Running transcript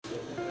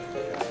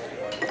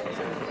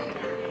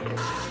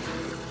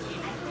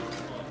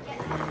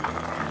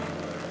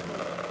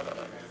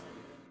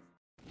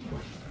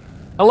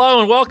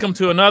Hello and welcome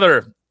to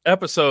another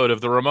episode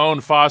of the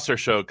Ramon Foster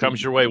Show.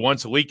 Comes your way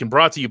once a week and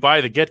brought to you by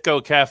the Get Go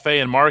Cafe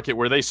and Market,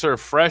 where they serve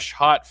fresh,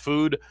 hot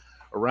food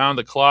around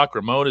the clock.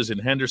 Ramon is in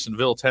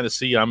Hendersonville,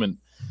 Tennessee. I'm in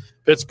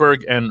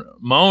Pittsburgh. And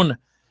Moan,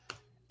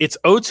 it's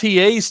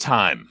OTAs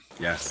time.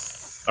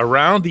 Yes.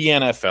 Around the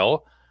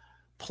NFL,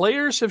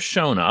 players have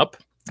shown up.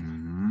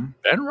 Ben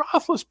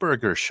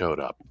Roethlisberger showed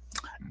up.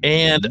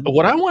 And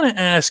what I want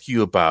to ask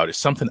you about is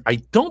something I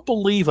don't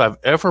believe I've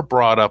ever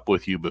brought up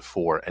with you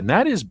before, and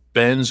that is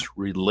Ben's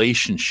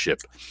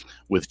relationship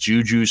with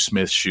Juju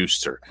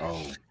Smith-Schuster.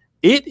 Oh.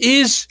 It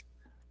is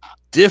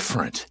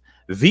different.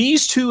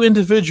 These two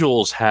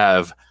individuals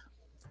have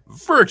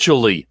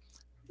virtually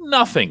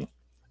nothing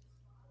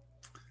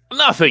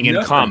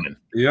in common,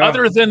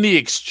 other than the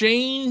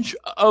exchange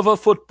of a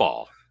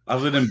football.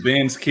 Other than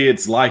Ben's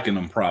kids liking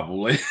them,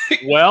 probably.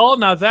 Well,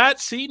 now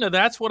that's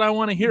what I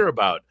want to hear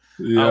about.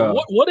 Yeah.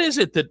 What is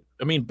it that,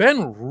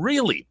 Ben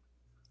really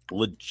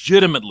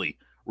legitimately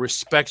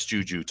respects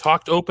Juju,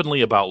 talked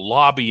openly about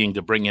lobbying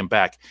to bring him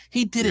back.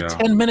 He did it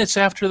 10 minutes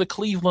after the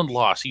Cleveland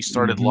loss. He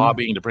started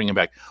lobbying to bring him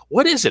back.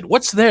 What is it?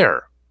 What's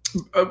there?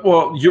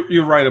 Well,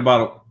 you're right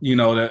about,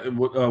 that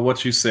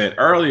what you said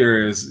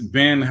earlier is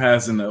Ben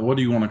has what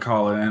do you want to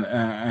call it?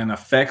 An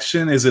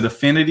affection? Is it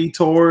affinity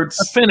towards?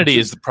 Affinity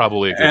is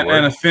probably a good word.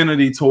 An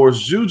affinity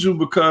towards Juju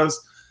because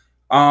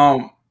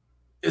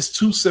it's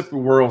two separate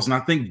worlds. And I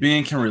think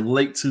Ben can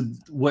relate to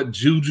what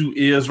Juju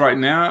is right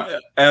now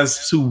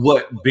as to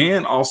what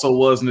Ben also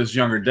was in his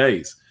younger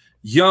days.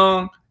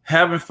 Young,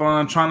 having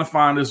fun, trying to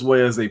find his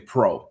way as a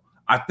pro.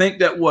 I think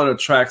that what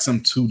attracts him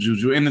to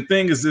Juju. And the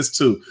thing is this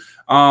too.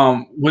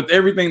 With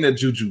everything that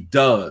Juju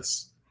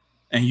does,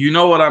 and you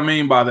know what I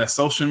mean by that,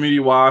 social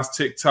media wise,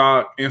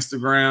 TikTok,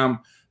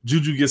 Instagram,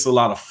 Juju gets a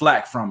lot of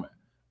flack from it.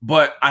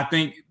 But I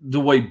think the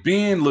way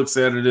Ben looks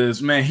at it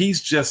is, man,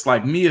 he's just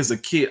like me as a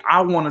kid.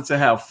 I wanted to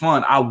have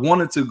fun. I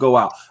wanted to go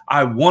out.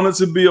 I wanted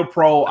to be a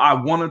pro. I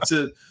wanted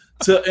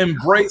to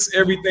embrace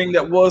everything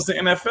that was the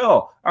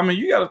NFL.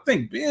 You got to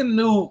think Ben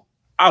knew.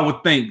 I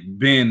would think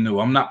Ben knew.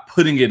 I'm not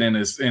putting it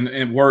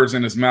in words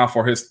in his mouth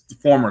or his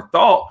former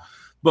thought.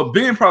 But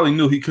Ben probably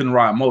knew he couldn't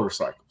ride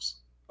motorcycles,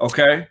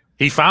 okay?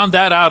 He found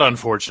that out,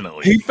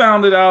 unfortunately. He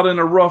found it out in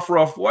a rough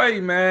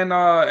way, man.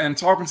 And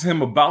talking to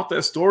him about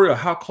that story of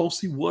how close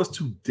he was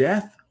to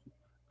death,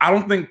 I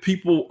don't think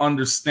people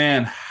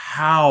understand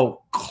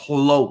how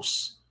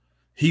close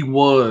he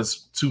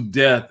was to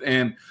death.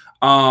 And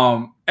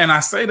I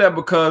say that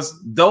because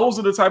those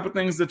are the type of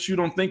things that you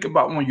don't think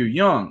about when you're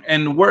young.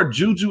 And where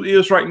Juju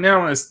is right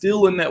now is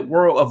still in that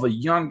world of a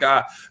young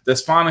guy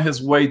that's finding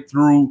his way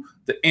through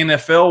the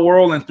NFL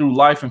world and through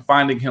life and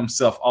finding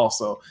himself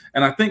also.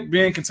 And I think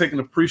Ben can take an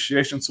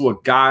appreciation to a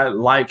guy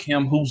like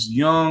him who's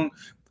young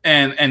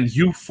and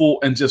youthful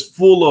and just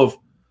full of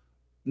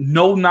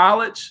no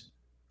knowledge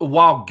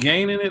while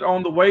gaining it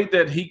on the way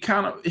that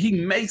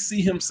he may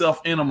see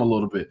himself in him a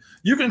little bit.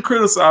 You can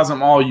criticize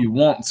him all you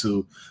want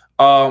to.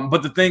 But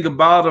the thing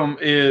about him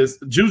is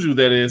Juju,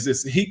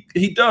 is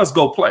he does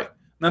go play.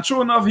 Now,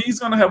 true enough, he's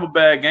going to have a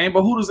bad game,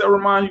 but who does that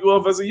remind you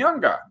of as a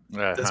young guy?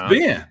 That's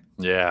Ben.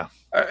 Yeah.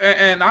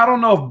 And I don't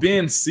know if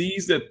Ben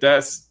sees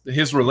that's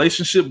his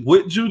relationship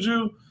with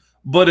Juju,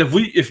 but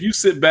if you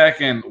sit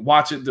back and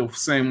watch it the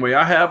same way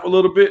I have a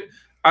little bit,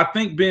 I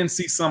think Ben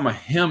sees some of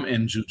him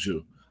in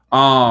Juju.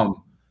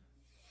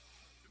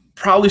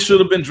 Probably should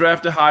have been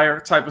drafted higher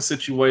type of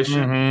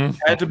situation.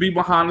 Had to be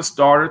behind the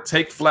starter,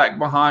 take flack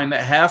behind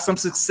that, have some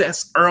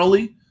success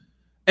early.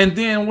 And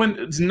then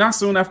when not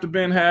soon after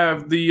Ben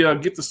have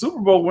get the Super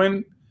Bowl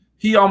win,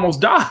 he almost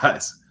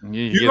dies.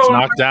 He gets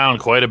knocked down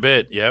quite a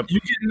bit. Yep. You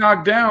get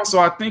knocked down. So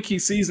I think he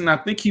sees, and I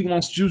think he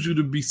wants Juju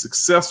to be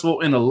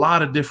successful in a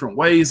lot of different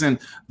ways. And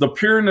the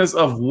pureness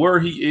of where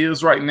he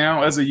is right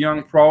now as a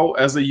young pro,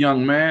 as a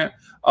young man,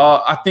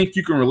 I think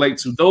you can relate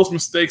to those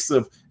mistakes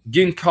of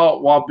getting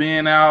caught while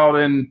being out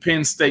in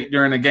Penn State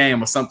during a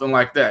game or something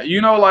like that.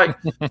 You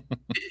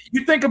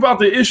think about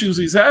the issues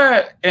he's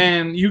had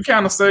and you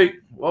kind of say,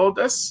 well,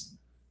 that's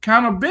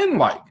kind of been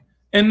like.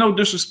 In no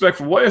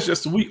disrespectful way, it's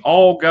just we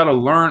all got to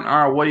learn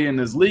our way in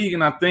this league.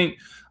 And I think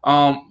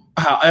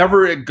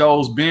however it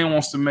goes, Ben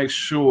wants to make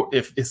sure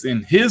if it's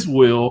in his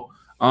will,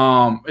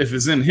 if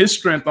it's in his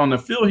strength on the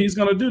field, he's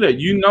going to do that.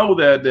 You know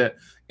that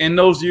in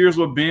those years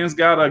where Ben's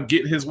got to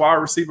get his wide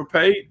receiver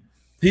paid,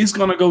 he's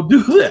going to go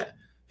do that.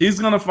 He's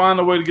going to find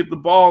a way to get the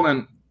ball.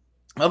 And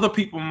other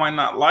people might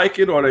not like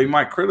it or they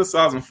might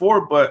criticize him for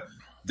it, but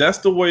that's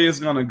the way it's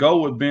going to go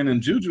with Ben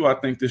and Juju, I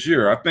think, this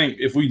year. I think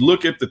if we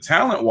look at the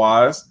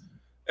talent-wise,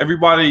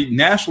 everybody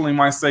nationally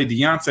might say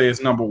Deontay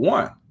is number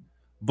one.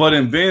 But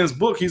in Ben's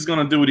book, he's going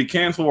to do what he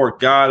can for a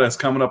guy that's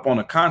coming up on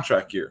a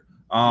contract year.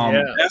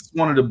 That's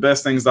one of the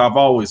best things I've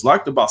always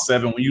liked about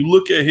Seven. When you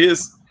look at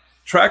his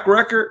track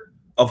record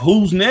of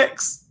who's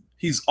next,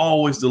 he's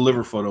always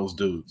delivered for those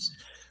dudes.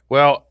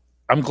 Well,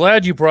 I'm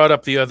glad you brought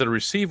up the other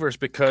receivers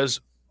because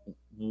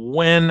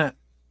when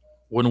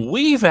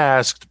we've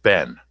asked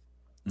Ben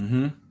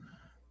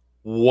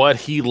what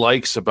he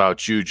likes about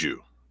Juju,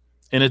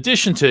 in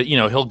addition to,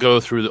 he'll go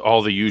through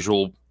all the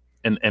usual,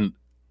 and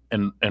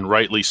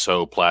rightly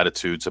so,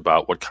 platitudes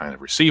about what kind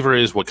of receiver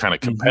is, what kind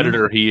of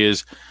competitor he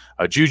is.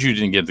 Juju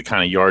didn't get the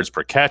kind of yards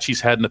per catch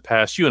he's had in the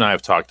past. You and I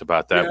have talked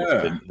about that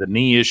with the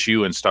knee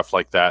issue and stuff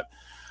like that.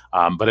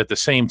 But at the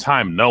same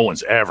time, no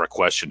one's ever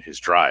questioned his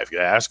drive.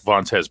 Ask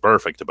Vontaze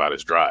Burfict about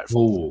his drive.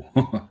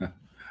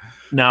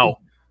 Now,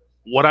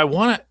 what I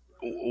want to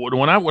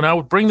when I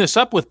would bring this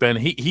up with Ben,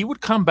 he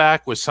would come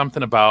back with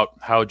something about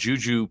how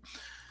Juju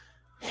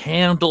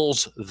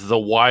handles the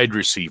wide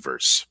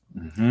receivers.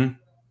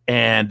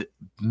 And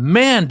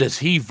man, does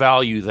he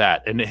value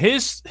that. And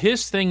his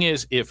thing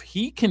is, if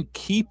he can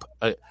keep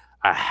a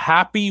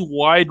happy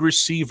wide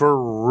receiver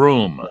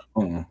room,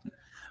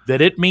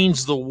 that it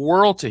means the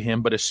world to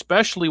him, but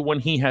especially when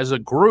he has a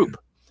group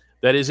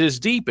that is as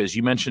deep as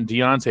you mentioned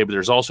Deontay, but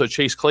there's also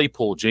Chase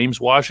Claypool, James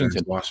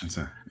Washington.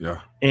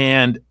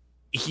 And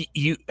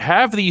you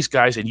have these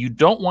guys, and you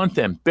don't want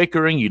them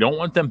bickering. You don't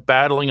want them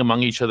battling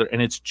among each other.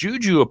 And it's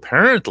Juju,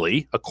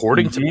 apparently,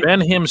 according to Ben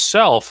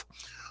himself,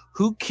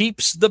 who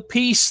keeps the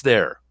peace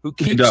there, who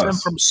keeps them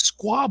from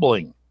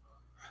squabbling.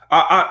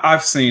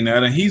 I've seen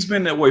that, and he's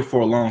been that way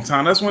for a long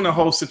time. That's when the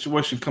whole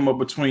situation come up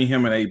between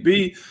him and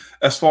AB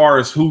as far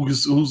as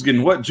who's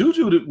getting what.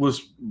 Juju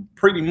was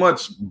pretty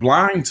much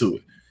blind to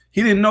it.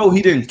 He didn't know,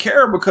 he didn't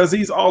care, because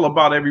he's all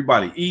about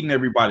everybody eating,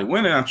 everybody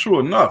winning. And true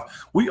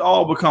enough, we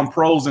all become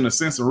pros in a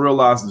sense and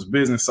realize this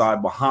business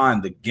side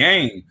behind the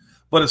game.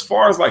 But as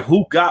far as like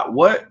who got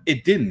what,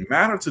 it didn't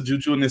matter to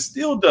Juju, and it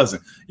still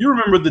doesn't. You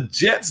remember the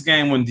Jets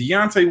game when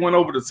Deontay went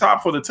over the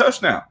top for the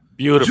touchdown.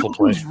 Beautiful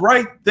play. Juju's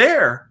right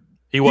there.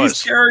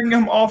 He's carrying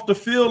him off the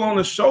field on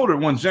his shoulder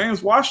when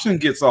James Washington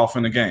gets off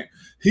in the game.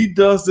 He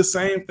does the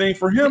same thing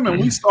for him,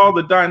 and we saw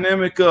the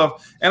dynamic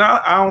of. And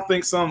I don't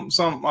think some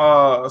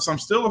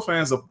Steelers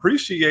fans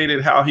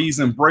appreciated how he's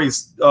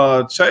embraced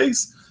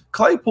Chase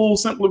Claypool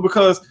simply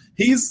because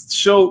he's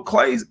showed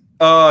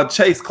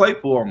Chase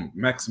Claypool. I'm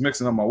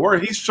mixing up my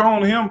word. He's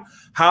shown him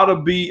how to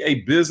be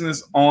a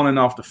business on and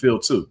off the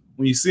field too.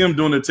 When you see him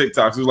doing the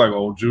TikToks, he's like,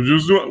 "Oh,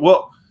 Juju's doing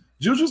well."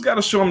 Juju's got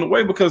to show him the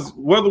way, because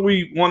whether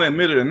we want to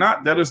admit it or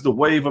not, that is the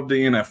wave of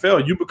the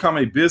NFL. You become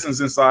a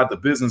business inside the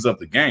business of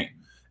the game.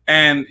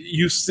 And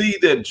you see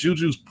that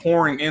Juju's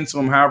pouring into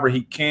him however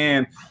he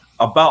can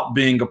about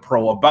being a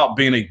pro, about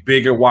being a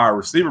bigger wide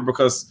receiver,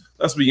 because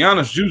let's be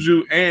honest,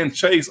 Juju and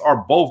Chase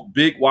are both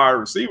big wide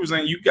receivers,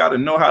 and you got to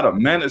know how to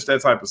manage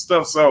that type of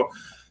stuff. So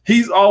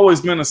he's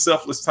always been a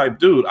selfless type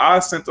dude. I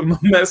sent him a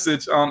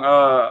message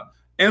on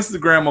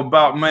Instagram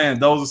about, man,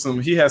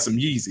 he has some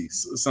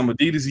Yeezys, some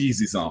Adidas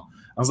Yeezys on.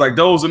 I was like,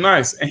 those are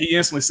nice. And he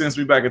instantly sends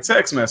me back a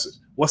text message.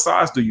 What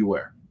size do you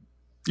wear?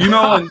 You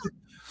know, and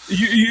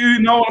you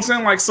know what I'm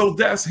saying? Like, so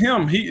that's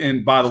him.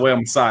 And by the way,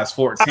 I'm size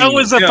 14. I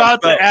was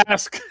about to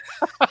ask.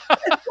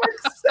 It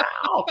works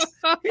out.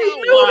 He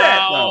knew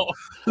that though.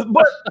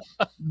 But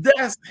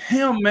that's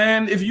him,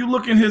 man. If you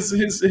look in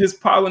his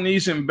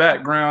Polynesian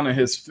background and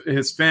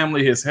his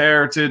family, his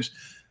heritage,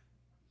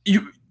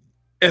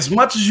 as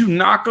much as you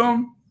knock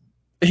him,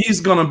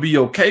 he's going to be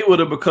okay with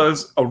it,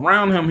 because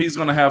around him, he's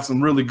going to have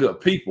some really good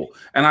people.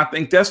 And I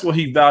think that's what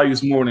he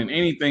values more than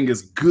anything,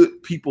 is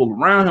good people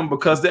around him,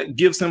 because that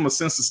gives him a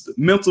sense of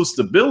mental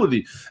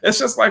stability. It's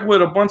just like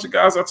with a bunch of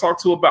guys I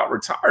talk to about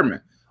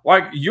retirement.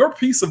 Like, your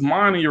peace of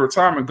mind in your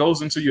retirement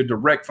goes into your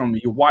direct from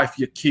your wife,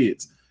 your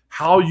kids,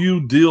 how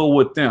you deal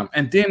with them.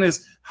 And then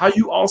is how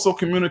you also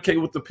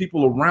communicate with the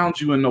people around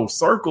you in those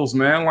circles,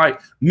 man.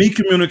 Like me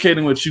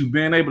communicating with you,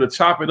 being able to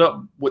chop it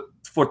up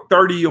for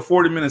 30 or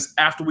 40 minutes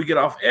after we get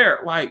off air.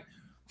 Like,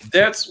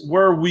 that's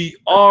where we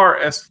are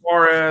as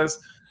far as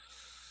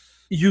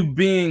you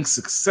being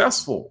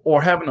successful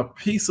or having a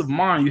peace of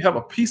mind. You have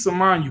a peace of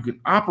mind, you can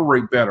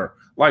operate better.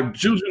 Like,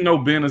 Juju know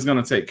Ben is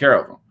going to take care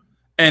of him.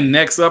 And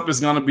next up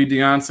is going to be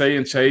Deontay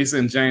and Chase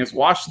and James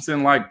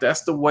Washington. Like,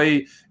 that's the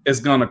way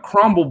it's going to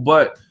crumble.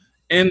 But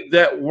in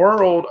that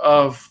world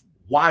of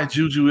why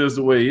Juju is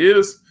the way he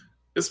is,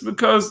 it's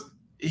because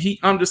he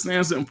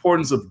understands the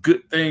importance of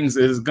good things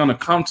is going to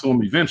come to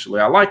him eventually.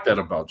 I like that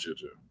about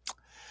Juju.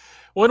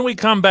 When we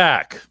come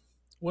back,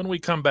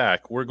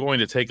 we're going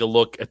to take a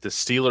look at the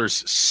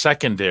Steelers'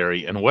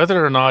 secondary and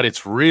whether or not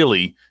it's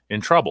really in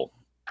trouble.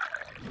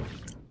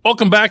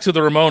 Welcome back to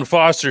the Ramon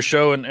Foster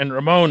Show. And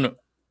Ramon,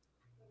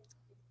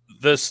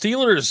 the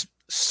Steelers'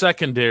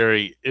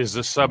 secondary is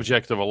the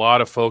subject of a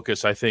lot of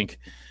focus, I think,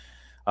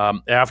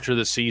 after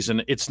the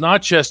season. It's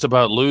not just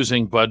about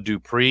losing Bud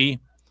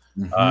Dupree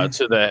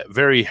to the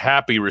very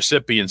happy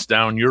recipients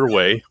down your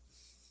way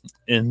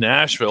in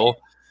Nashville.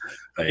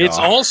 It's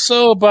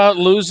also about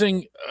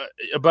losing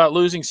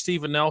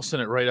Steven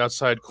Nelson at right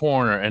outside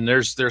corner, and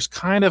there's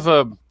kind of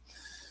a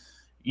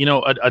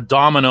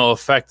domino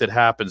effect that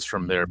happens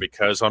from there,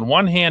 because on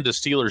one hand, the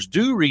Steelers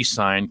do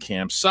re-sign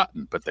Cam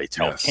Sutton, but they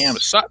tell Cam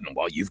Sutton,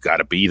 well, you've got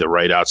to be the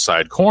right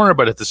outside corner.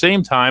 But at the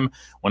same time,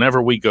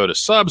 whenever we go to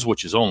subs,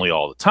 which is only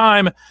all the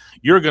time,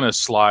 you're going to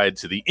slide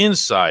to the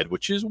inside,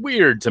 which is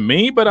weird to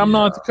me, but I'm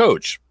not the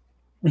coach.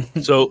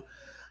 So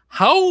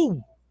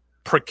how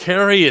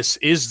precarious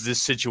is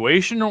this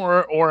situation,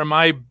 or am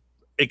I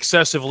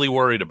excessively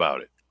worried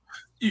about it?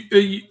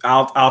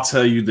 I'll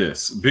tell you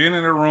this. Being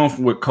in a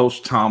room with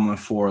Coach Tomlin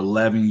for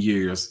 11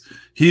 years,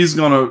 he's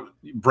going to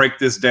break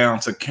this down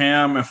to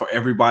Cam and for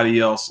everybody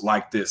else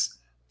like this.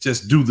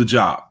 Just do the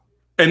job.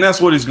 And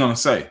that's what he's going to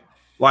say.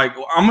 Like,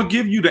 I'm going to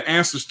give you the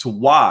answers to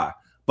why,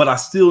 but I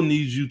still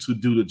need you to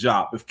do the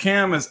job. If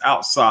Cam is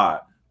outside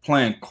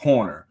playing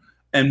corner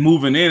and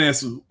moving in,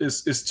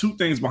 it's two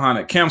things behind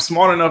it. Cam's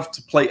smart enough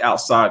to play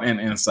outside and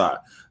inside.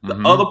 The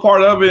other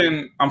part of it,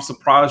 and I'm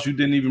surprised you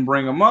didn't even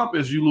bring him up,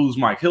 is you lose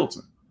Mike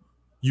Hilton.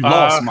 You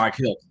lost Mike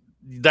Hilton.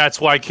 That's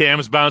why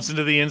Cam's bouncing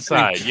to the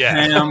inside.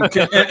 Cam,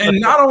 and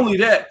not only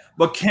that,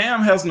 but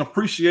Cam has an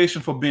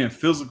appreciation for being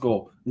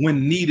physical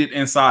when needed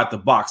inside the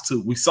box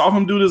too. We saw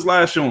him do this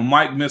last year when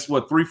Mike missed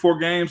 3-4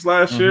 games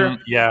last year.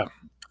 Yeah.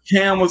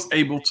 Cam was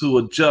able to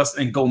adjust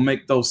and go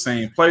make those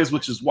same plays,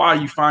 which is why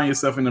you find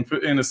yourself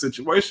in a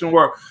situation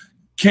where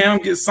Cam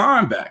gets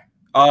signed back.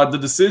 The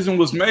decision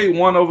was made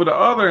one over the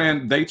other,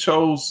 and they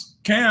chose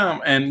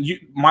Cam. And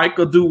Mike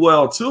will do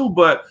well too,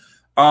 but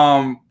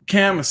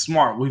Cam is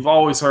smart. We've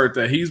always heard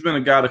that. He's been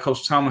a guy that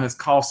Coach Tomlin has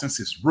called since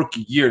his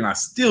rookie year, and I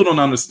still don't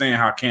understand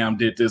how Cam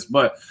did this.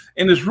 But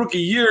in his rookie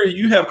year,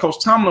 you have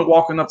Coach Tomlin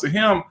walking up to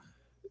him,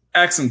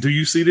 asking, do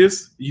you see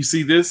this? You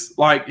see this?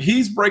 Like,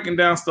 he's breaking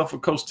down stuff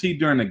with Coach T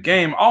during the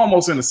game,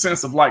 almost in the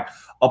sense of like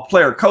a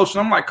player coach.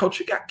 And I'm like, Coach,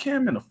 you got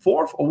Cam in the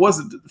fourth, or was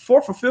it the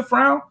fourth or fifth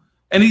round?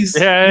 And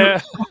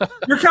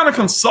you're kind of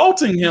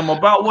consulting him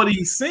about what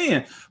he's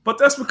seeing. But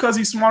that's because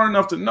he's smart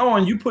enough to know,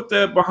 and you put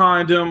that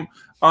behind him.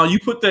 You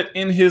put that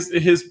in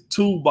his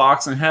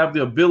toolbox and have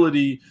the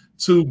ability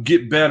to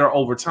get better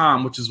over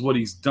time, which is what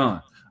he's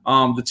done.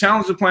 The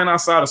challenge of playing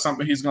outside is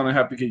something he's going to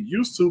have to get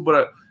used to.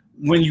 But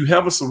when you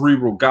have a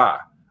cerebral guy,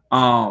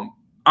 I'm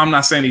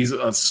not saying he's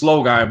a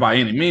slow guy by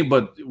any means,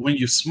 but when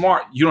you're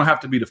smart, you don't have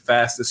to be the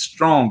fastest,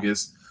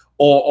 strongest,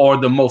 or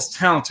the most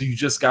talented. You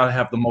just got to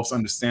have the most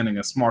understanding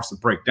and smarts to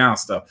break down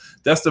stuff.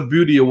 That's the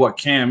beauty of what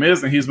Cam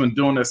is, and he's been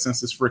doing that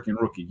since his freaking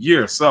rookie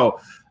year. So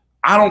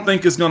I don't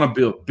think it's going to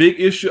be a big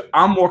issue.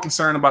 I'm more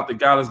concerned about the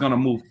guy that's going to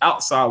move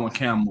outside when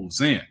Cam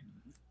moves in.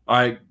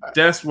 Like,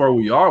 that's where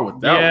we are with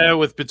that. Yeah,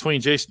 with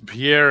between Jason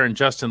Pierre and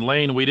Justin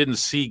Lane, we didn't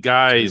see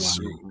guys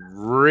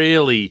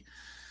really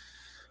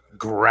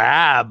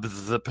grab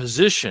the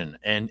position,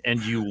 and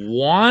you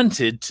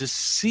wanted to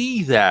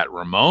see that,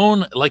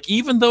 Ramon. Like,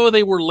 even though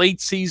they were late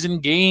season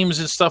games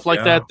and stuff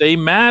like that, they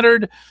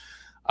mattered.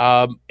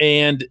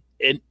 And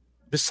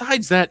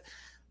besides that,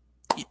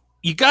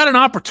 you got an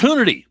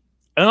opportunity.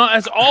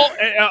 That's all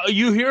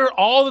you hear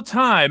all the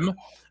time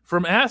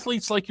from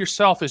athletes like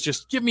yourself is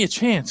just give me a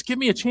chance, give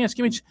me a chance,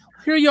 give me a chance.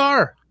 Here you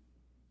are.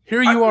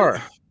 Here you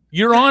are.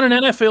 You're on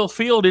an NFL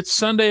field. It's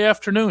Sunday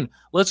afternoon.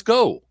 Let's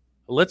go.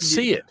 Let's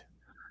see it.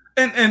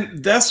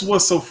 And that's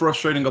what's so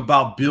frustrating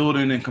about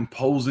building and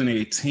composing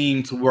a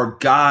team to where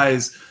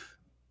guys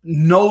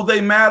know they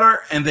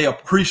matter and they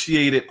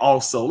appreciate it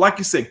also. Like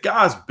you said,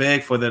 guys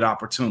beg for that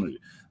opportunity.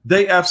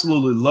 They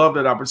absolutely love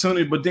that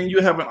opportunity, but then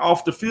you have an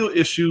off-the-field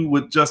issue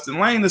with Justin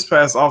Lane this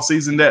past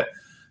offseason that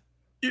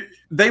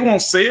they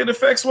won't say it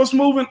affects what's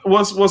going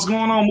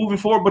on moving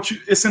forward, but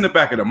it's in the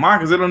back of their mind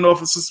because they don't know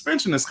if a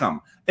suspension is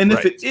coming. And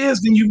if it is,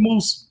 then you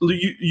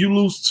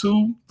lose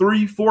 2,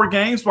 3, 4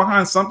 games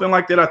behind something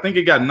like that. I think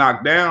it got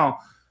knocked down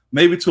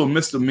maybe to a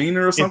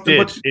misdemeanor or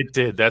something. It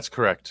did. That's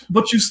correct.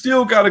 But you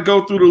still got to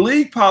go through the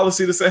league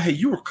policy to say, hey,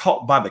 you were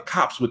caught by the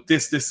cops with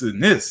this, this,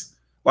 and this.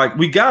 Like,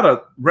 we got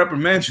to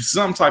reprimand you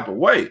some type of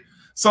way.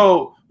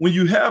 So when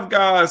you have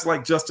guys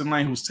like Justin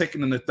Lane, who's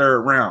taken in the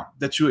third round,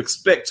 that you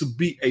expect to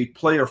be a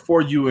player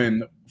for you,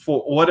 and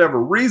for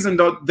whatever reason,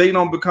 they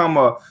don't become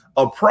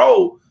a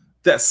pro,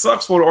 that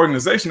sucks for the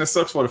organization, that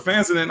sucks for the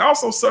fans, and it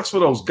also sucks for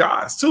those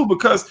guys too,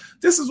 because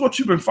this is what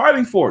you've been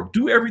fighting for.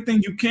 Do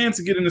everything you can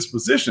to get in this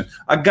position.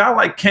 A guy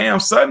like Cam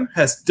Sutton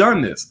has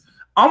done this.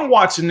 I'm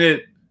watching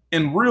it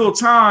in real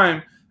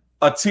time.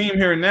 A team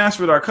here in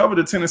Nashville that I covered,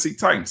 the Tennessee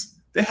Titans.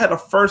 They had a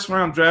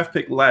first-round draft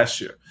pick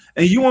last year.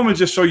 And you want me to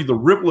just show you the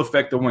ripple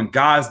effect of when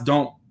guys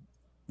don't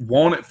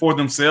want it for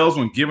themselves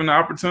when given the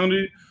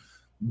opportunity?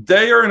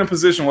 They are in a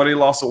position where they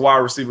lost a wide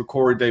receiver,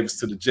 Corey Davis,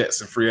 to the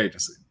Jets in free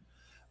agency.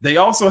 They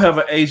also have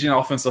an aging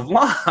offensive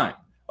line,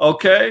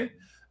 okay?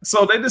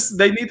 So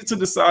they needed to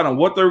decide on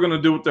what they're going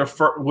to do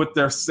with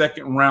their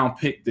second-round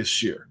pick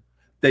this year.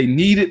 They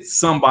needed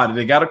somebody.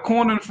 They got a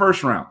corner in the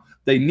first round.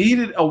 They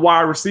needed a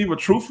wide receiver,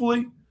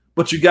 truthfully,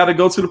 but you got to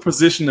go to the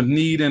position of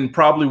need and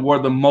probably where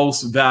the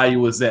most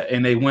value is at,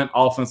 and they went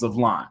offensive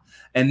line.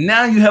 And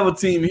now you have a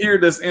team here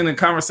that's in a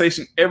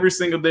conversation every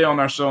single day on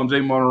our show on J.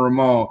 Moore and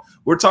Ramon.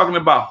 We're talking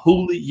about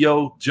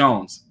Julio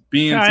Jones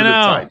being to the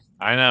Titans.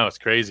 I know. It's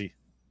crazy.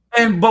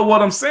 But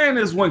what I'm saying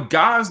is when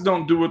guys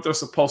don't do what they're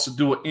supposed to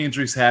do, when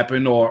injuries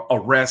happen or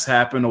arrests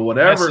happen or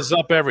whatever. Messes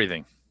up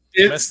everything.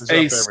 It's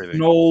a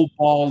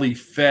snowball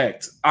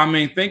effect. I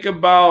mean, think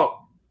about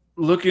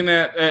looking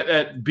at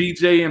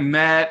BJ and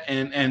Matt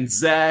and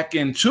Zach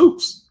and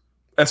Chooks,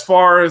 as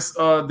far as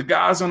the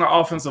guys on the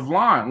offensive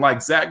line.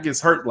 Like, Zach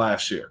gets hurt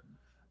last year.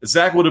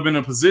 Zach would have been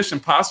in a position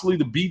possibly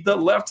to be the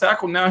left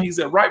tackle. Now he's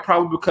at right,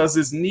 probably because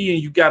his knee,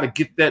 and you got to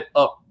get that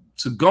up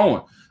to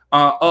going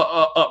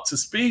up to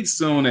speed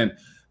soon. And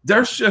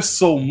there's just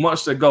so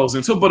much that goes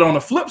into it. But on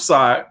the flip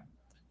side,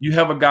 you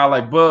have a guy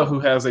like Bud who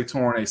has a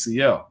torn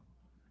ACL.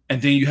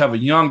 And then you have a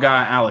young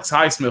guy, Alex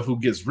Highsmith, who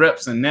gets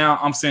reps. And now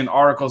I'm seeing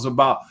articles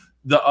about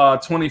the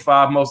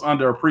 25 most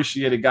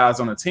underappreciated guys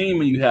on the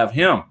team, and you have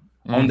him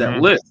on that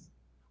list.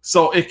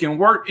 So it can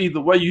work either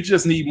way. You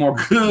just need more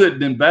good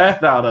than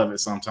bad out of it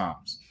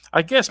sometimes.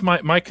 I guess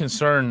my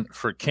concern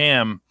for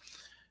Cam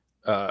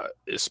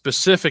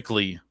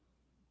specifically,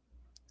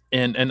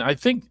 and I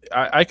think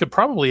I could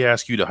probably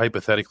ask you to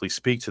hypothetically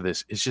speak to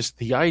this, is just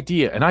the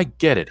idea, and I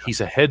get it,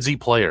 he's a headsy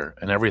player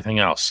and everything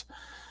else,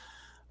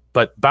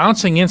 but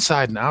bouncing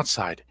inside and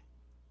outside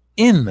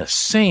in the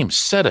same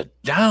set of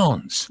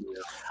downs.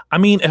 Yeah. I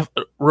mean,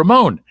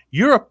 Ramon,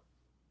 you're a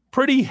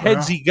pretty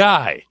headsy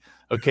guy,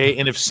 okay?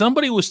 And if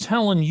somebody was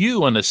telling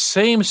you on the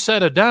same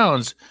set of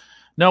downs,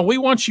 now we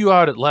want you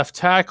out at left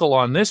tackle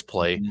on this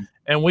play,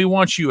 and we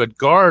want you at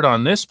guard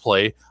on this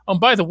play. Oh,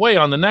 by the way,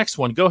 on the next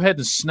one, go ahead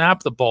and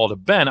snap the ball to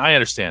Ben. I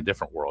understand,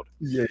 different world.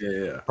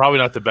 Yeah. Probably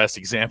not the best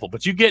example,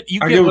 but you get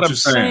what I'm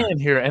saying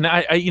here. And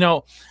I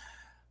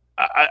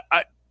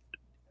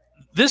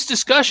this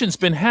discussion's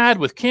been had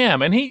with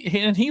Cam, and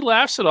he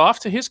laughs it off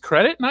to his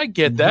credit, and I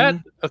get that,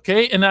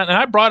 okay? And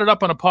I brought it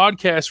up on a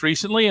podcast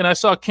recently, and I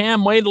saw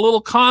Cam made a little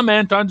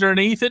comment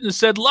underneath it and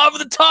said, "Love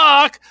the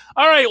talk."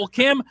 All right, well,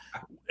 Cam,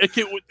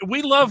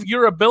 we love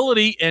your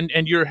ability and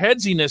your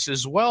headsiness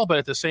as well, but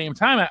at the same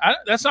time,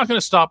 that's not going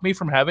to stop me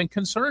from having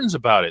concerns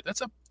about it.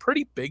 That's a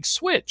pretty big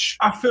switch.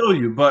 I feel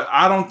you, but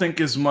I don't think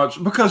as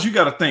much, because you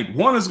got to think,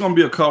 one is going to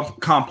be a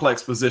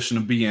complex position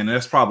to be in.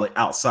 That's probably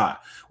outside.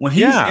 When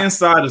he's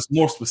inside, it's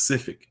more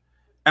specific.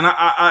 And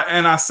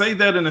I say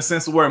that in a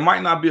sense where it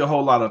might not be a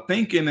whole lot of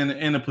thinking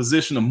in a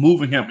position of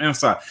moving him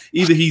inside.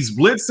 Either he's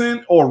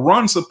blitzing or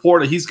run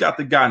support, or he's got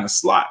the guy in the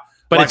slot.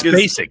 But like it's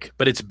basic.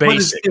 But it's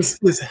basic.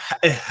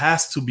 It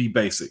has to be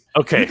basic.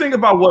 Okay. You think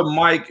about what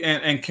Mike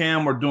and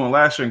Cam were doing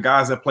last year and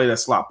guys that play that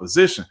slot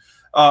position.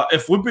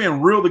 If we're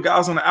being real, the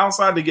guys on the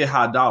outside, they get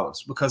high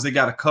dollars because they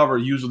got to cover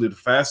usually the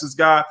fastest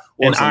guy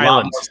or it's a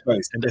lot more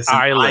space. It's an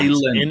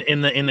island.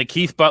 In the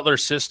Keith Butler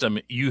system,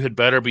 you had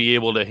better be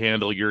able to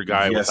handle your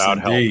guy without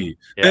help.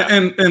 Yeah.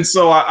 And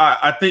so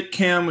I think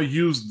Cam will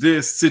use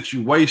this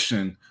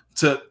situation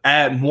to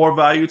add more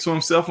value to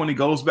himself when he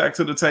goes back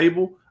to the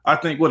table. I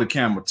think a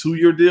Cam, a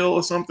 2-year deal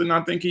or something.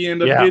 I think he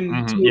ended up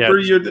getting 2 or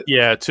 3 year deal.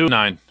 Yeah,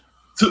 2-9.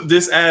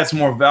 This adds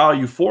more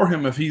value for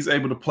him if he's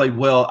able to play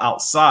well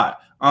outside.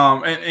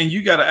 And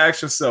you got to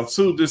ask yourself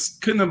too, this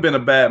couldn't have been a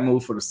bad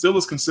move for the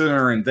Steelers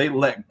considering they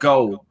let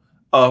go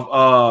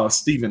of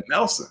Steven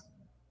Nelson.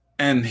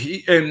 And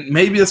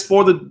maybe it's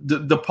for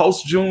the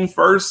post June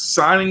 1st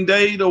signing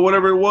date or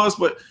whatever it was,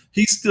 but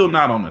he's still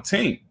not on the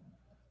team.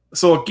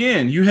 So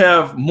again, you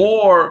have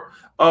more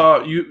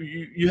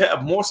you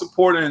have more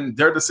support in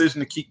their decision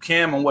to keep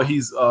Cam and what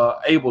he's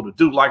able to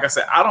do. Like I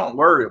said, I don't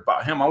worry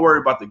about him. I worry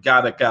about the guy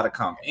that got to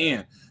come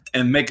in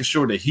and making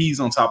sure that he's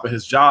on top of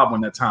his job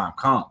when that time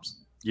comes.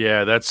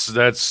 Yeah, that's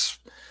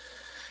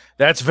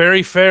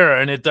very fair,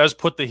 and it does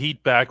put the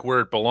heat back where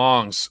it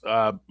belongs,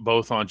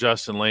 both on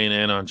Justin Layne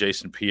and on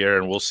Jason Pierre,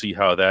 and we'll see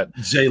how that.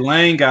 Jay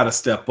Lane got to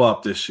step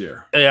up this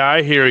year. Yeah,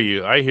 I hear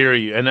you,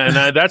 and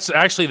that's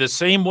actually the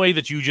same way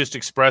that you just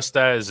expressed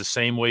that is the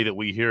same way that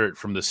we hear it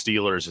from the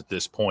Steelers at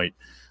this point.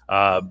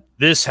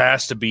 This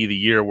has to be the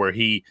year where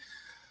he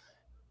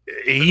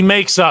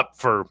makes up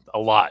for a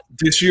lot.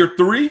 This year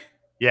 3?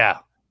 Yeah,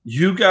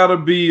 you got to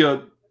be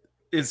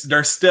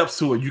there's steps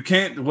to it. You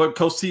can't, what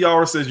Coach T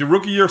always says, your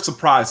rookie year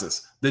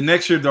surprises. The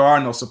next year, there are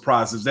no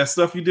surprises. That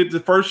stuff you did the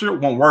first year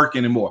won't work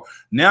anymore.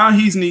 Now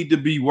he's need to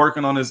be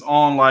working on his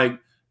own like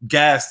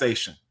gas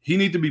station. He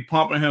need to be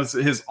pumping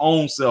his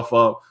own self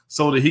up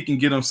so that he can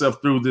get himself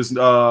through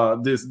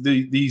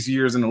these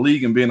years in the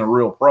league and being a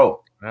real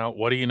pro. Now,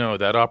 what do you know?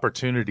 That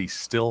opportunity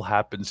still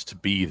happens to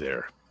be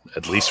there,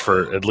 at least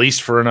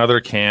for another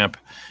camp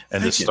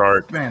and the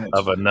start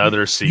of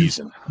another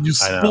season. You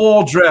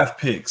spoil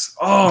draft picks.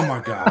 Oh my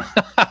God!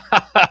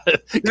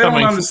 They don't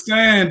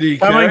understand, DK.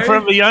 Coming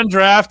from the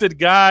undrafted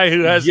guy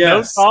who has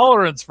no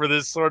tolerance for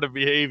this sort of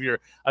behavior,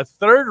 a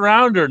 3rd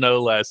rounder,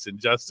 no less, in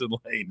Justin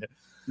Layne.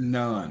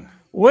 None.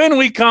 When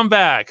we come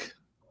back,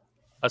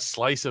 a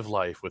slice of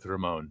life with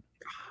Ramon.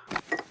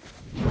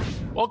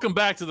 Welcome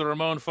back to the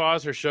Ramon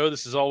Foster Show.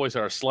 This is always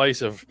our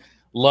slice of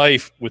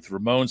life with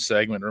Ramon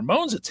segment.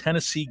 Ramon's a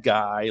Tennessee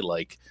guy,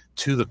 like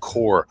to the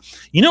core.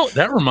 You know,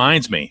 that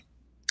reminds me.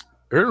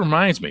 It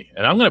reminds me,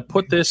 and I'm going to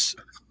put this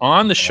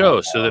on the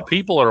show so that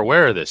people are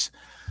aware of this.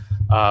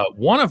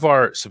 One of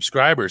our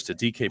subscribers to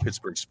DK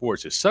Pittsburgh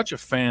Sports is such a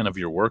fan of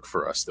your work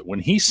for us that when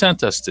he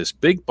sent us this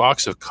big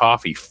box of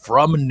coffee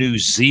from New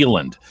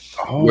Zealand,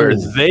 where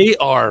they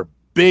are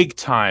big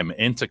time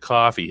into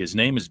coffee. His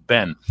name is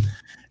Ben,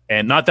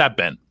 and not that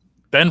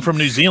Ben from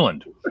New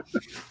Zealand.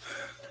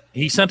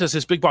 He sent us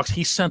this big box.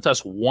 He sent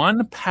us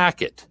one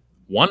packet,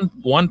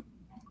 one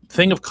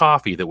thing of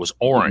coffee that was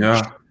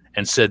orange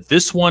and said,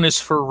 "This one is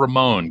for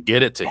Ramon.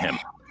 Get it to him."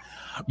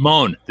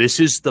 Ramon, this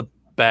is the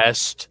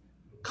best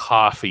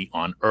coffee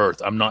on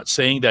earth. I'm not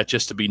saying that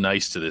just to be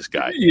nice to this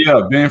guy.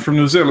 Yeah, being from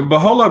New Zealand. But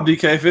hold up,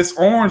 DK. If it's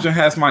orange and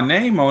has my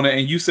name on it,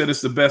 and you said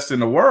it's the best in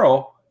the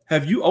world,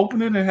 have you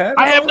opened it and had it?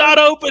 I have not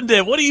opened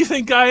it. What do you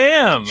think I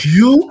am?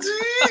 Guilty?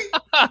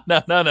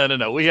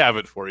 No. We have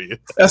it for you.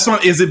 That's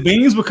one. Is it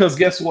beans? Because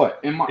guess what?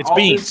 It's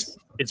beans.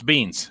 It's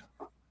beans.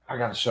 I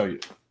got to show you.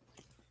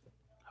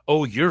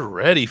 Oh, you're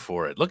ready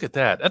for it. Look at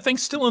that. That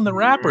thing's still in the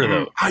wrapper,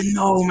 though. I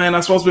know, man.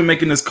 I'm supposed to be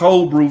making this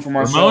cold brew for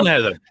myself. Ramon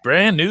has a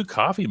brand new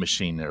coffee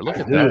machine there. Look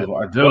at that.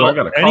 I do. Well, I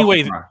got a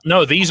anyway,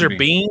 no, these are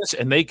beans,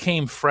 and they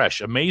came fresh.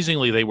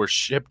 Amazingly, they were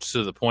shipped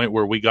to the point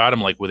where we got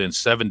them like within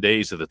 7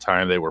 days of the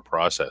time they were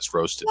processed,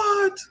 roasted.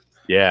 What?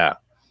 Yeah.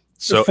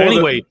 So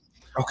anyway,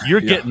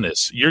 you're getting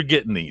this. You're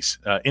getting these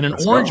in an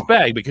orange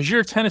bag because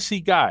you're a Tennessee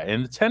guy.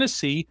 And in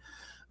Tennessee,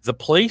 the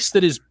place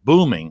that is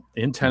booming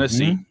in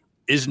Tennessee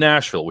is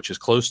Nashville, which is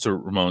close to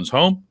Ramon's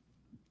home.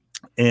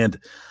 And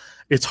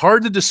it's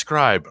hard to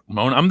describe,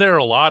 Ramon. I'm there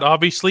a lot,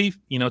 obviously,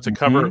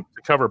 to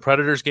cover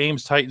Predators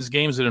games, Titans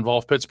games that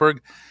involve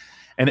Pittsburgh.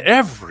 And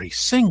every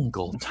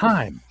single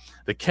time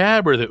the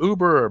cab or the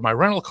Uber or my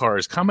rental car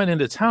is coming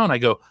into town, I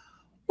go,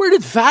 where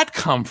did that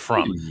come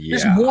from? Yeah.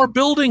 There's more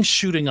buildings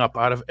shooting up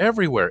out of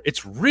everywhere.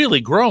 It's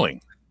really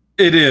growing.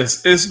 It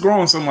is. It's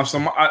growing so much. So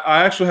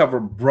I actually have a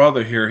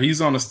brother here.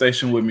 He's on the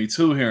station with me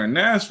too here in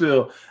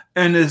Nashville.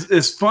 And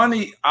it's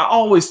funny. I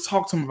always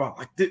talk to him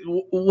about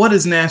what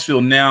is Nashville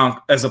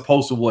now as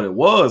opposed to what it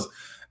was.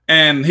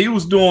 And he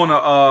was doing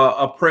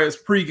a press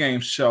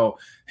pregame show.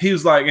 He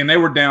was like, and they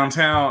were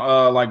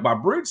downtown, like by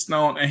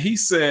Bridgestone. And he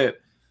said,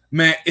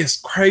 man, it's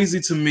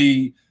crazy to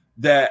me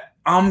that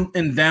I'm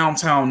in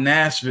downtown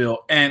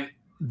Nashville and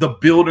the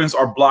buildings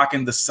are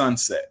blocking the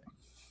sunset.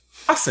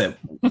 I said,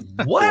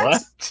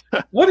 what?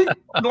 What?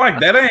 Like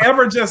that ain't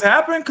ever just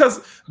happened? Because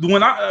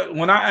when I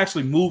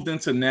actually moved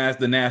into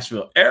the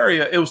Nashville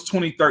area, it was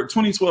 2012,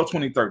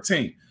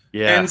 2013.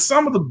 Yeah. And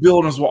some of the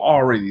buildings were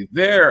already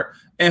there.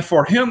 And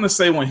for him to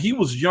say when he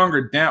was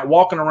younger,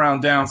 walking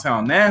around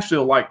downtown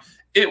Nashville, like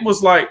it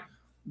was like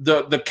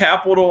the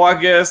Capitol,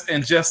 I guess,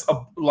 and just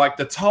like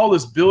the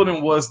tallest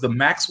building was the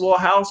Maxwell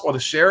House or the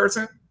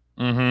Sheraton.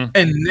 Mm-hmm.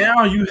 And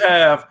now you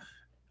have,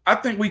 I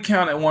think we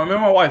counted one. Me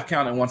and my wife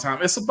counted one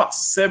time. It's about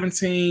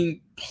 17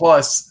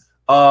 plus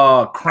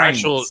cranes.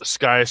 Actual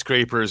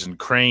skyscrapers and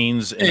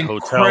cranes and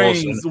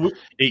hotels. And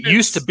it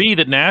used to be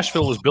that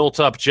Nashville was built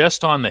up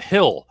just on the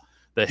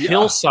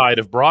hillside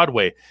of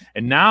Broadway,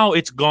 and now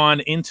it's gone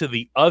into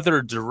the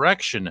other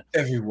direction.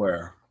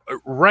 Everywhere.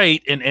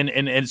 Right.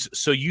 And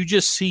so you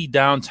just see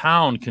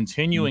downtown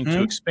continuing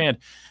to expand.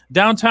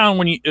 Downtown,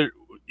 when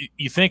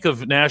you think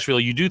of Nashville,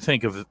 you do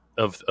think of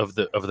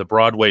the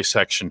Broadway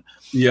section.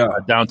 Yeah,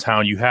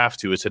 downtown. You have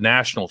to. It's a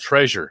national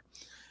treasure.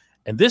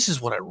 And this is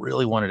what I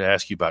really wanted to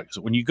ask you about, because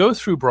when you go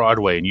through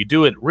Broadway and you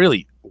do it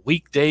really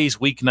weekdays,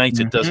 weeknights,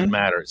 it doesn't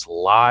matter. It's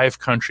live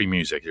country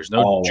music. There's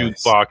no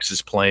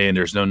jukeboxes playing.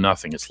 There's no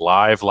nothing. It's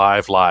live,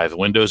 live, live. The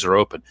windows are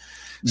open.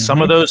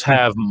 Some of those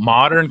have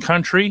modern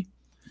country.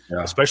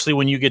 Yeah. Especially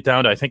when you get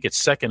down to, I think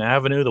it's 2nd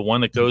Avenue, the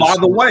one that goes. By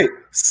the way,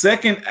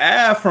 2nd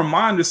Ave, from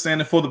my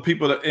understanding, for the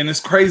people and it's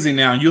crazy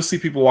now, you'll see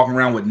people walking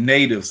around with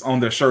natives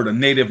on their shirt, a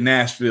native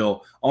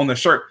Nashville on their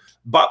shirt.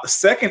 But the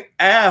 2nd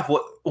Ave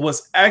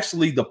was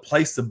actually the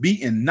place to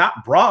be in,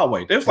 not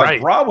Broadway. It was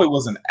like Broadway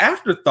was an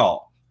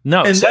afterthought.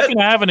 No, and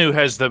 2nd Avenue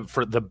has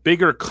for the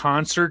bigger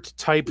concert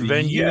type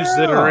venues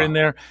that are in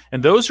there.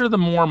 And those are the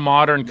more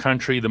modern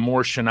country, the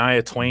more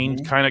Shania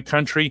Twain kind of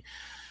country.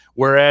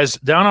 Whereas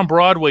down on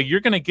Broadway, you're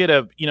going to get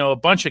a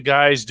bunch of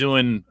guys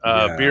doing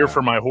beer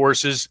for my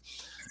horses,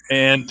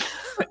 and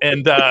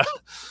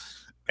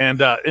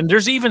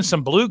there's even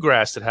some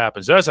bluegrass that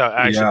happens. That's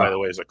actually, by the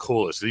way, is the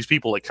coolest. These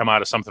people that come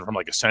out of something from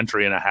like a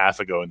century and a half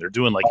ago, and they're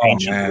doing like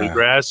ancient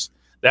bluegrass.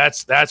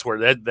 That's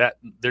where that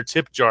their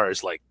tip jar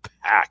is like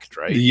packed,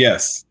 right?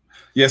 Yes,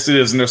 it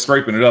is, and they're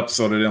scraping it up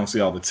so that they don't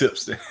see all the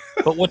tips there.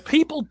 But what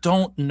people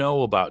don't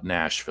know about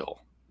Nashville.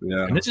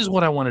 Yeah. And this is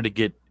what I wanted to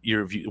get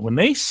your view. When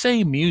they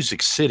say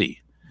Music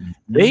City,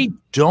 they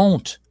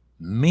don't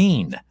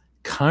mean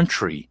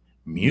country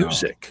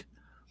music.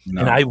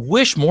 No. And I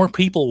wish more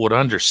people would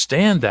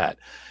understand that.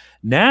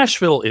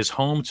 Nashville is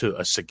home to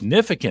a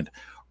significant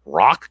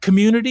rock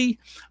community,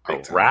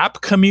 a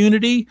rap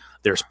community.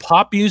 There's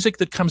pop music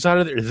that comes out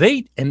of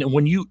there. And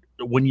when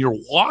you're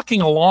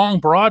walking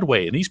along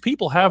Broadway and these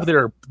people have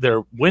their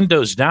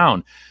windows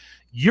down,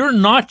 you're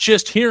not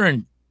just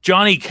hearing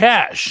Johnny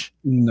Cash.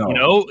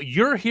 No.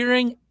 You're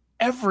hearing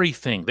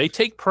everything. They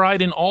take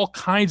pride in all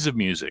kinds of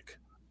music.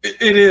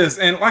 It is.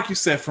 And like you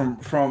said,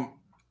 from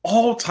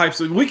all types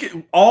of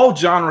all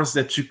genres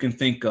that you can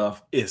think of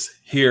is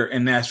here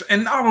in Nashville.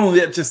 And not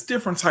only that, just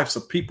different types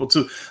of people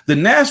too. The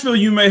Nashville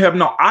you may have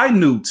known, I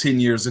knew 10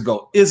 years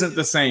ago, isn't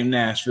the same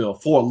Nashville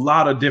for a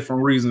lot of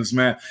different reasons,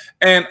 man.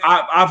 And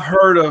I've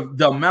heard of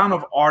the amount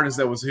of artists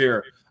that was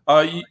here.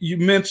 You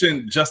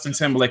mentioned Justin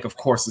Timberlake, of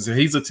course, is here.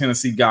 He's a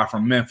Tennessee guy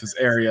from Memphis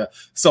area,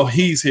 so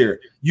he's here.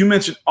 You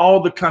mentioned all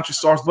the country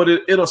stars, but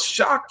it'll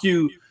shock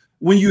you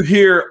when you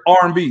hear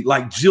R&B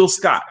like Jill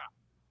Scott.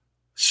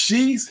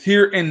 She's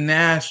here in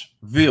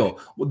Nashville.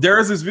 There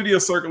is this video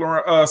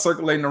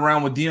circulating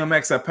around with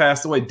DMX that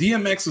passed away.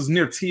 DMX was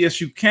near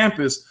TSU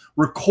campus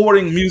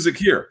recording music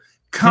here.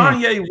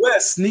 Kanye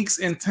West sneaks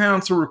in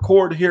town to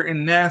record here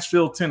in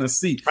Nashville,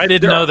 Tennessee. I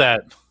didn't know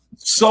that.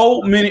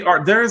 So many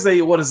art. There's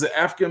a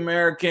African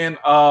American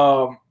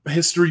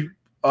history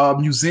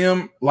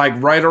museum, like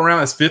right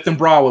around it's 5th and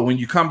Broadway. When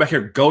you come back here,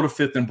 go to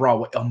 5th and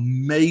Broadway.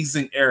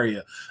 Amazing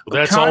area.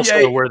 Well, that's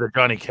also where the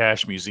Johnny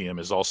Cash Museum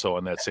is, also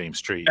on that same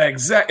street.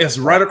 Exactly. It's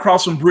right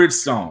across from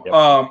Bridgestone.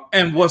 Yep.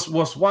 And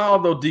what's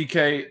wild though,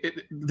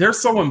 DK,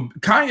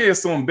 Kanye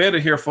is so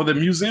embedded here for the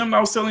museum I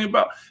was telling you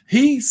about.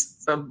 He's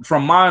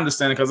from my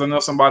understanding, because I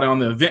know somebody on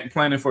the event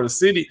planning for the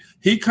city,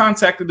 he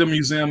contacted the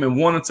museum and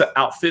wanted to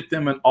outfit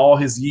them in all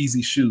his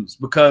Yeezy shoes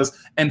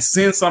and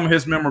send some of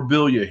his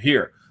memorabilia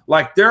here.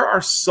 Like there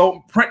are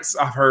Prince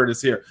I've heard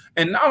is here.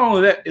 And not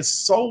only that, it's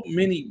so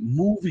many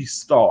movie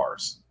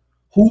stars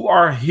who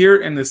are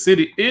here in the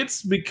city.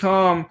 It's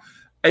become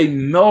a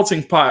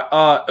melting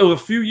pot. It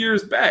was a few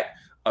years back,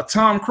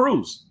 Tom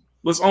Cruise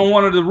was on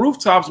one of the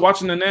rooftops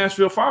watching the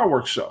Nashville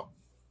fireworks show.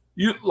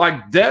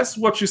 That's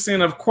what you're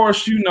seeing. Of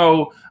course,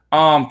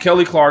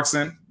 Kelly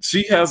Clarkson.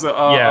 She has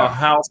a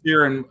house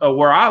here in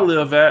where I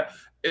live at.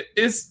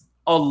 It's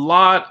a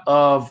lot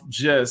of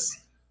just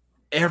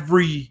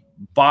everybody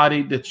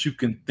that you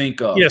can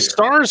think of. Yeah,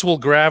 stars will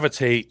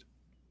gravitate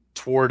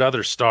toward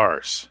other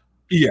stars.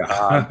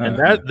 Yeah. And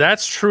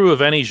that's true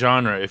of any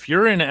genre. If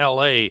you're in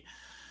LA,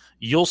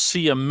 you'll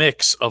see a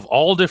mix of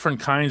all different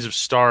kinds of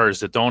stars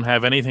that don't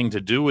have anything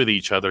to do with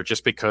each other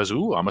just because,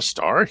 I'm a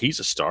star, he's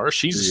a star,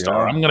 she's a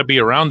star, I'm going to be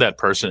around that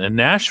person. And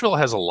Nashville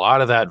has a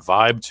lot of that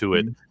vibe to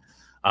it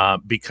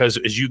because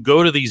as you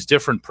go to these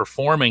different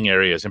performing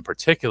areas, in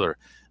particular,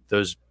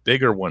 those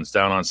bigger ones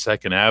down on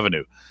 2nd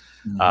Avenue,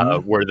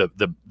 where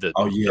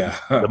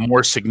the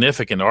more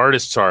significant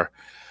artists are.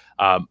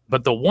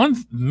 But the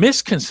one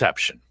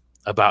misconception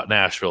about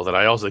Nashville that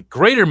the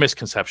greater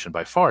misconception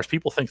by far is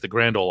people think the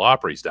Grand Ole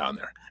Opry's down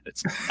there.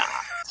 It's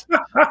not.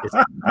 It's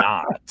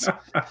not.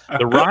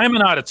 The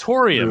Ryman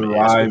Auditorium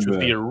which was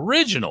the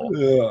original.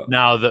 Yeah.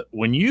 Now,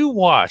 when you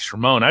watch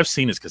Ramon, I've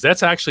seen this because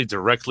that's actually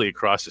directly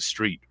across the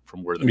street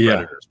from where the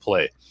Predators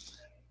play.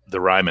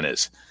 The Ryman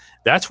is.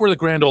 That's where the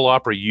Grand Ole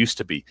Opry used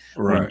to be.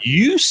 Right. When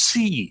you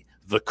see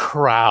the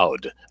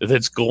crowd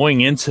that's going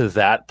into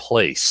that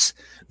place,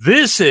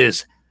 this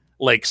is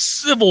like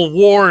Civil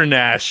War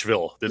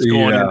Nashville that's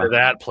going into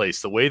that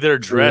place, the way they're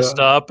dressed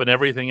up and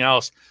everything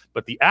else.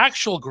 But the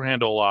actual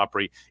Grand Ole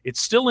Opry,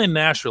 it's still in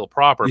Nashville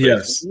proper, but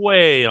it's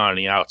way on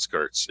the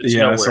outskirts. It's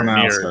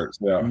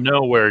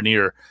nowhere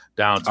near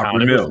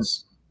downtown.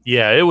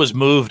 It was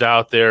moved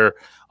out there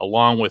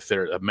along with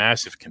a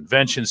massive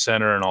convention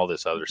center and all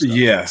this other stuff.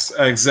 Yes,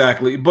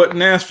 exactly. But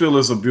Nashville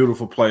is a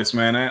beautiful place,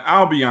 man. And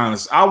I'll be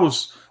honest,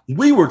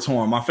 we were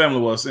torn. My family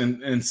was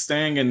in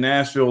staying in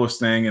Nashville or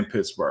staying in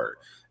Pittsburgh.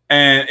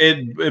 And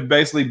it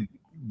basically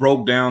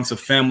broke down to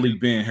family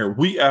being here.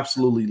 We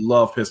absolutely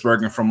love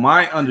Pittsburgh. And from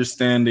my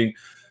understanding,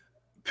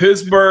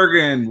 Pittsburgh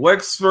and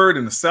Wexford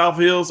and the South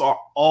Hills are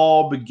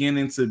all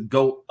beginning to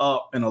go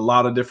up in a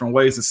lot of different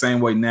ways, the same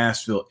way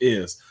Nashville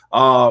is.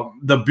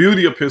 The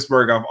beauty of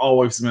Pittsburgh, I've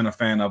always been a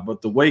fan of,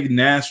 but the way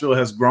Nashville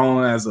has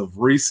grown as of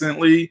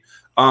recently,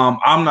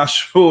 I'm not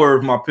sure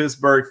if my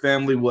Pittsburgh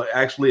family will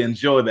actually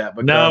enjoy that.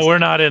 No, we're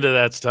not into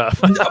that stuff.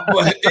 But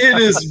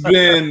it has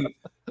been...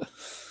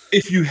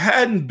 If you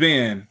hadn't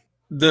been,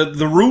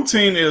 the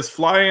routine is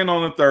fly in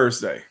on a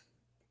Thursday.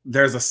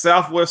 There's a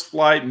Southwest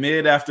flight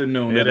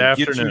mid-afternoon that'll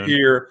get you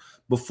here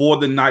before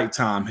the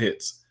nighttime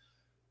hits.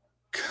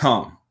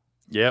 Come.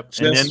 Yep.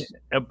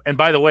 And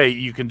by the way,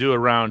 you can do a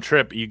round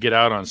trip. You get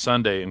out on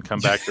Sunday and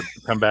come back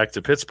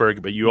to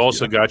Pittsburgh, but you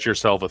also got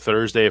yourself a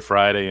Thursday, a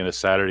Friday, and a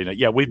Saturday night.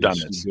 Yeah, we've done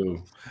this.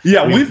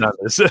 Yeah, we've done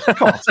this a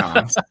couple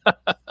times.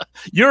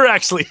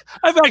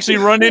 I've actually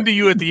run into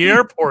you at the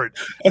airport.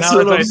 That's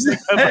what I'm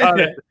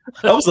saying.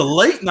 That was a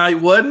late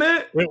night, wasn't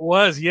it? It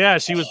was, yeah.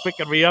 She was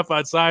picking me up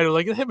outside. I'm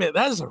like, hey man,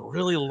 that is a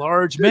really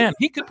large man.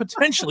 He could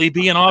potentially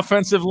be an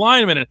offensive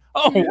lineman. And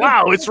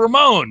wow, it's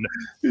Ramon.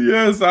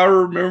 Yes, I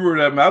remember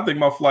that. Man, I think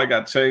my flight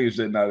got changed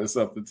that night or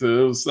something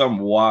too. It was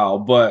something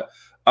wild, but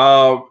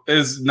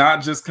it's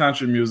not just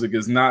country music.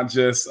 It's not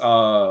just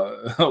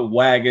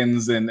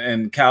wagons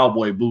and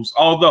cowboy boots.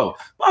 Although,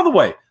 by the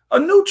way, a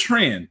new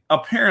trend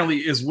apparently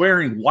is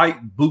wearing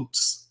white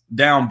boots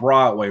down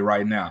Broadway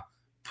right now.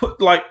 Put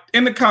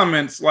in the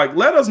comments,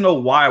 let us know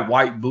why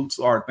white boots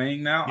are a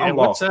thing now. Yeah,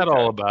 what's that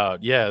all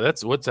about? Yeah,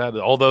 what's that?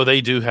 Although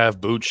they do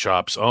have boot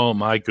shops. Oh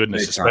my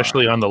goodness,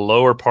 especially on the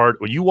lower part.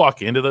 When you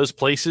walk into those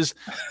places,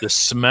 the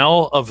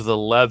smell of the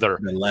leather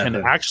can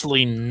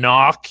actually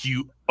knock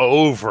you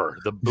over.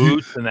 The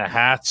boots and the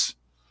hats.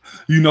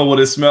 You know what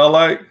it smells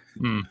like?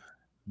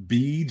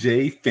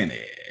 BJ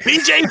Finney.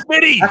 BJ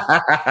Finney.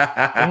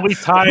 And we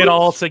tie it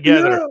all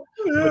together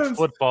with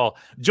football.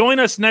 Join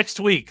us next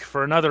week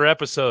for another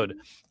episode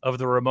of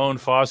the Ramon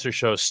Foster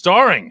Show,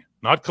 starring,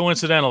 not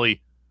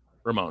coincidentally,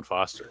 Ramon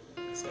Foster.